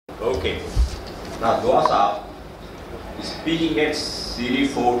Okay. Now, Dwasa is speaking at Serie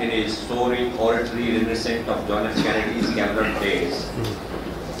Fort in a historic oratory reminiscent of John F. Kennedy's Cameron days.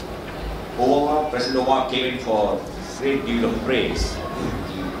 President Obama came in for a great deal of praise.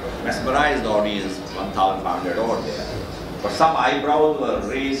 He mesmerized the audience, 1,500 over there. But some eyebrows were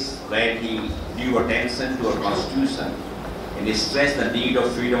raised when he drew attention to our constitution and he stressed the need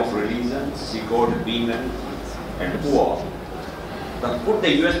of freedom of religion, secured women and poor. But could the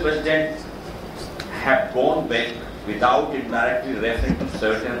US President have gone back without indirectly referring to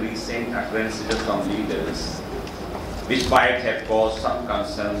certain recent utterances from leaders, which might have caused some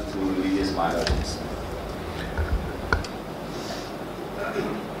concern to religious minorities?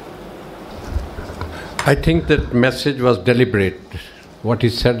 I think that message was deliberate. What he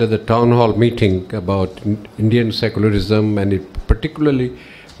said at the town hall meeting about Indian secularism, and particularly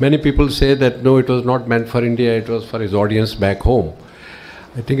many people say that no, it was not meant for India, it was for his audience back home.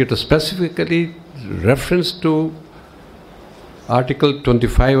 I think it was specifically reference to Article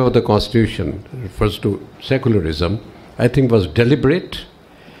 25 of the Constitution, refers to secularism, I think was deliberate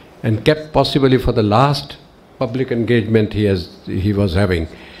and kept possibly for the last public engagement he was having.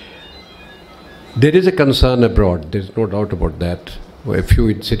 There is a concern abroad, there is no doubt about that. A few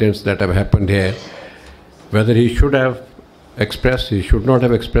incidents that have happened here, whether he should have expressed, he should not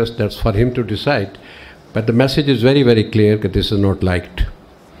have expressed, that's for him to decide. But the message is very, very clear that this is not liked.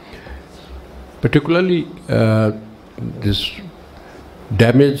 Particularly this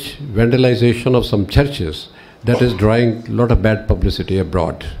damage, vandalization of some churches, that is drawing a lot of bad publicity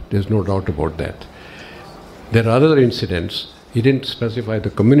abroad. There's no doubt about that. There are other incidents. He didn't specify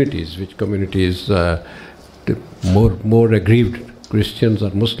the communities, which communities, more aggrieved Christians or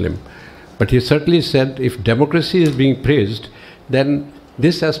Muslim. But he certainly said if democracy is being praised, then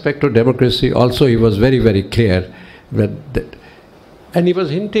this aspect of democracy also he was very, very clear. And he was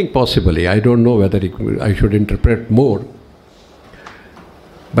hinting possibly, I don't know whether I should interpret more,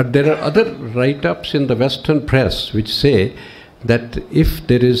 but there are other write-ups in the Western press which say that if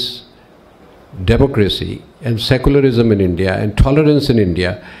there is democracy and secularism in India and tolerance in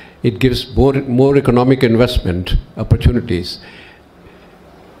India, it gives more economic investment opportunities.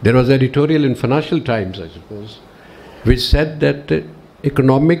 There was an editorial in Financial Times, I suppose, which said that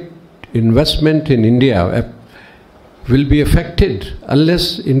economic investment in India will be affected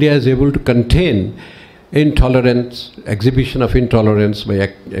unless India is able to contain intolerance, exhibition of intolerance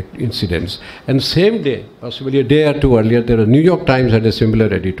by incidents. And same day, possibly a day or two earlier, the New York Times had a similar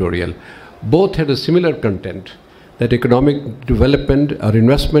editorial. Both had a similar content, that economic development or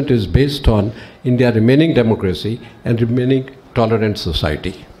investment is based on India remaining democracy and remaining tolerant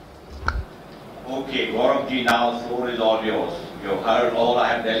society. Okay, Gauravji, now the floor is all yours. You have heard all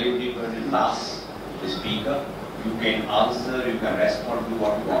I have deliberated in the last speaker. You can answer, you can respond to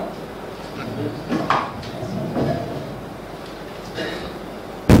what you want.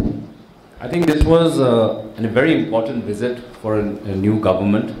 I think this was a very important visit for a new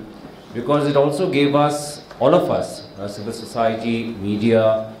government, because it also gave us, all of us, civil society,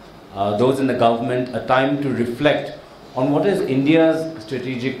 media, those in the government, a time to reflect on what is India's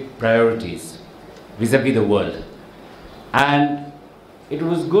strategic priorities vis-a-vis the world. And it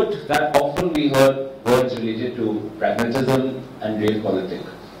was good that often we heard words related to pragmatism and realpolitik.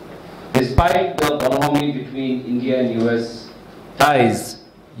 Despite the bonhomie between India and US ties,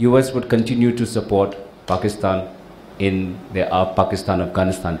 US would continue to support Pakistan in their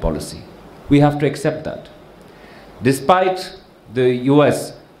Pakistan-Afghanistan policy. We have to accept that. Despite the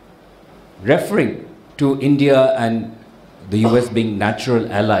US referring to India and the US being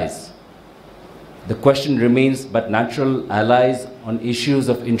natural allies, the question remains, but natural allies on issues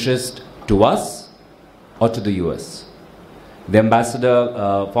of interest to us or to the US? The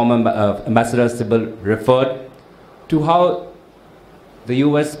ambassador, former Ambassador Sybil referred to how the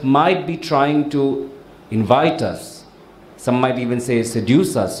US might be trying to invite us, some might even say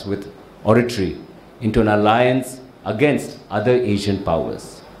seduce us with oratory, into an alliance against other Asian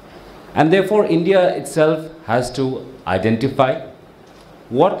powers. And therefore India itself has to identify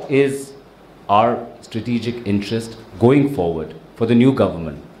what is our strategic interest going forward for the new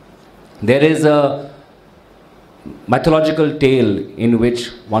government. There is a mythological tale in which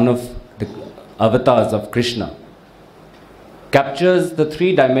one of the avatars of Krishna captures the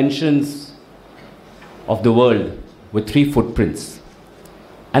three dimensions of the world with three footprints.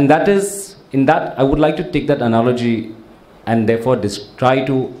 And that is, in that, I would like to take that analogy and therefore try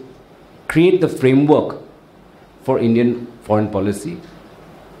to create the framework for Indian foreign policy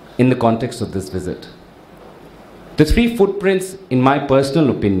in the context of this visit. The three footprints, in my personal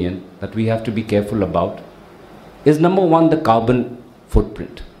opinion, that we have to be careful about is, number one, the carbon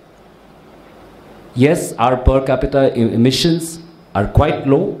footprint. Yes, our per capita emissions are quite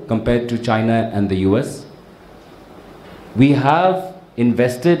low compared to China and the US. We have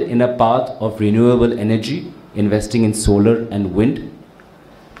invested in a path of renewable energy, investing in solar and wind,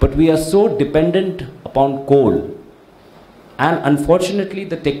 but we are so dependent upon coal. And unfortunately,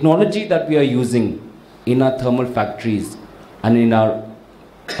 the technology that we are using in our thermal factories and in our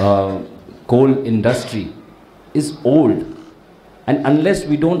coal industry is old. And unless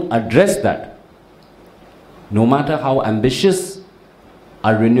we don't address that, no matter how ambitious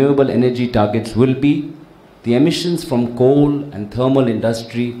our renewable energy targets will be, the emissions from coal and thermal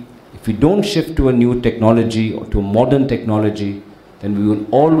industry, if we don't shift to a new technology or to a modern technology, then we will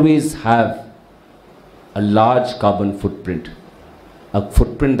always have a large carbon footprint, a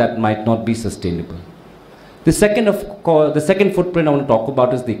footprint that might not be sustainable. The second footprint I want to talk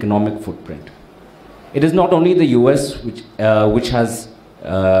about is the economic footprint. It is not only the US which has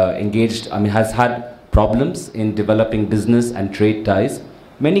has had problems in developing business and trade ties.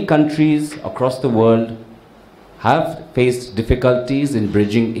 Many countries across the world have faced difficulties in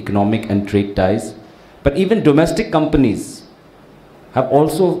bridging economic and trade ties, but even domestic companies have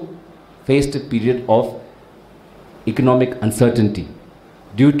also faced a period of economic uncertainty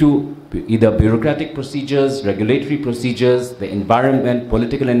due to either bureaucratic procedures, regulatory procedures, the environment,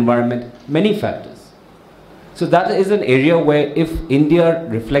 political environment, many factors. So that is an area where if India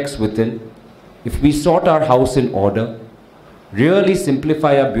reflects within, if we sort our house in order, really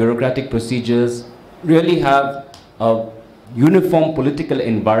simplify our bureaucratic procedures, really have a uniform political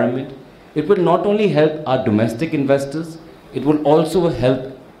environment, it will not only help our domestic investors, it will also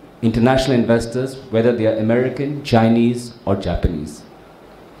help international investors, whether they are American, Chinese, or Japanese.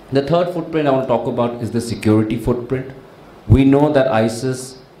 The third footprint I want to talk about is the security footprint. We know that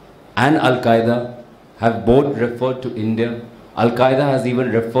ISIS and Al-Qaeda have both referred to India. Al-Qaeda has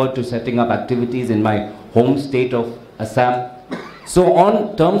even referred to setting up activities in my home state of Assam. So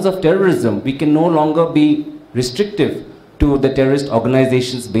on terms of terrorism, we can no longer be restrictive to the terrorist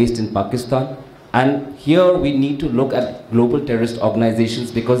organizations based in Pakistan. And here we need to look at global terrorist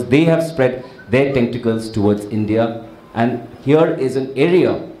organizations because they have spread their tentacles towards India. And here is an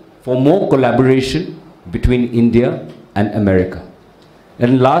area for more collaboration between India and America.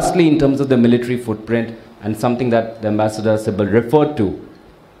 And lastly, in terms of the military footprint, and something that the Ambassador Sibbal referred to,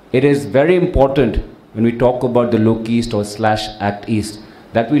 it is very important when we talk about the Look East or /Act East,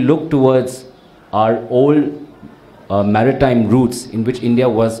 that we look towards our old maritime routes in which India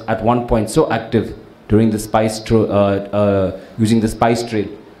was at one point so active during the using the spice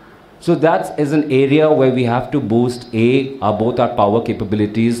trade. So that is an area where we have to boost both our power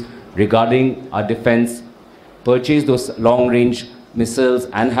capabilities regarding our defense, purchase those long-range missiles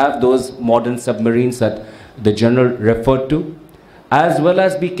and have those modern submarines that the General referred to, as well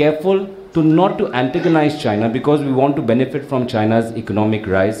as be careful not to antagonize China because we want to benefit from China's economic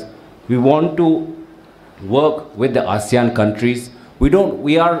rise. We want to work with the ASEAN countries.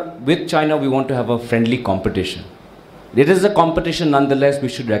 With China, we want to have a friendly competition. It is a competition nonetheless, we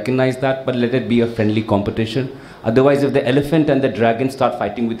should recognize that, but let it be a friendly competition. Otherwise, if the elephant and the dragon start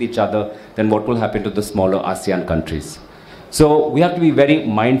fighting with each other, then what will happen to the smaller ASEAN countries? So we have to be very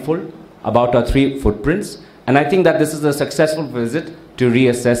mindful about our three footprints. And I think that this is a successful visit to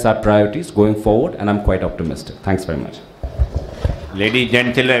reassess our priorities going forward, and I'm quite optimistic. Thanks very much. Ladies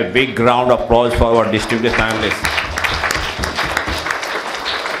and gentlemen, a big round of applause for our distinguished panelists.